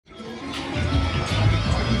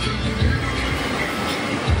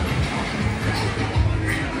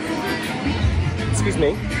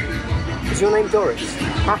Excuse me. Is your name Doris?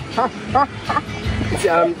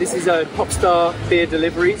 This is Popstar Beer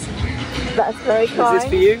Deliveries. That's very kind. Is this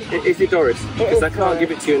for you? Is it Doris? Because I can't Doris.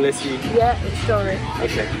 give it to you unless you... Yeah, it's Doris.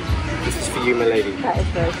 Okay. This is for you, my lady. That is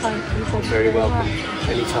very kind. You're very welcome.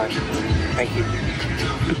 Anytime. Thank you.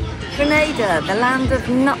 Grenada, the land of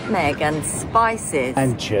nutmeg and spices.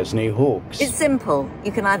 And Chesney hawks. It's simple.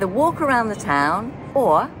 You can either walk around the town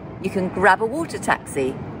or you can grab a water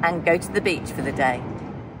taxi and go to the beach for the day.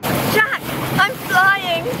 Jack, I'm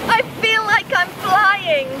flying! I feel like I'm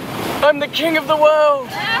flying! I'm the king of the world!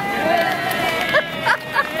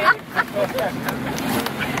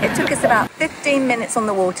 It took us about 15 minutes on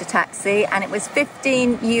the water taxi and it was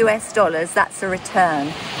 $15 US. That's a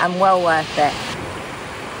return and well worth it.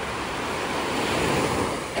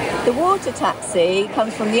 The water taxi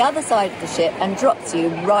comes from the other side of the ship and drops you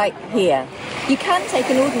right here. You can take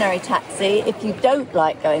an ordinary taxi if you don't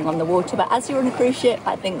like going on the water, but as you're on a cruise ship,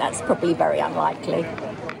 I think that's probably very unlikely.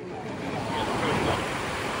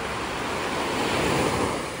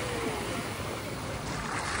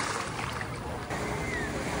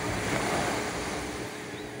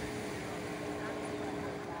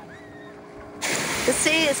 The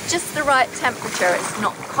sea is just the right temperature. It's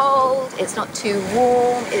not cold, it's not too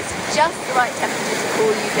warm, it's just the right temperature to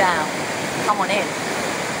cool you down. Come on in.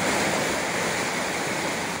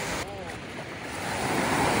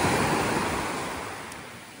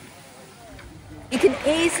 You can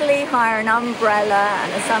easily hire an umbrella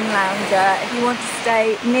and a sun lounger if you want to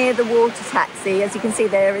stay near the water taxi. As you can see,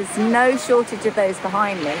 there is no shortage of those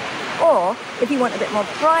behind me. Or if you want a bit more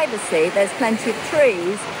privacy, there's plenty of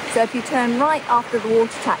trees. So if you turn right after the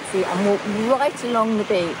water taxi and walk right along the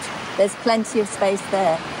beach, there's plenty of space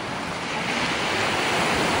there.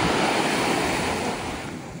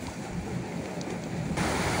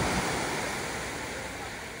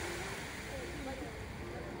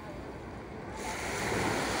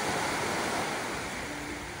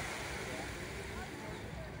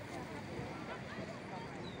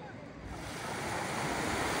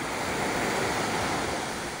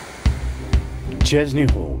 Chesney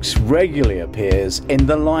Hawks regularly appears in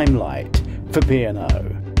the limelight for P&O.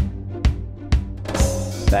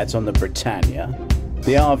 That's on the Britannia,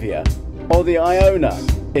 the Avia, or the Iona,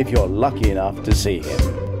 if you're lucky enough to see him.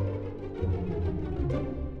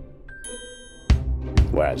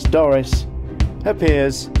 Whereas Doris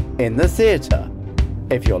appears in the theatre,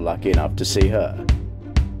 if you're lucky enough to see her.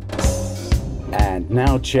 And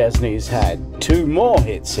now Chesney's had 2 more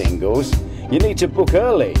hit singles, you need to book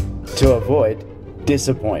early to avoid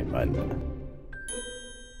disappointment.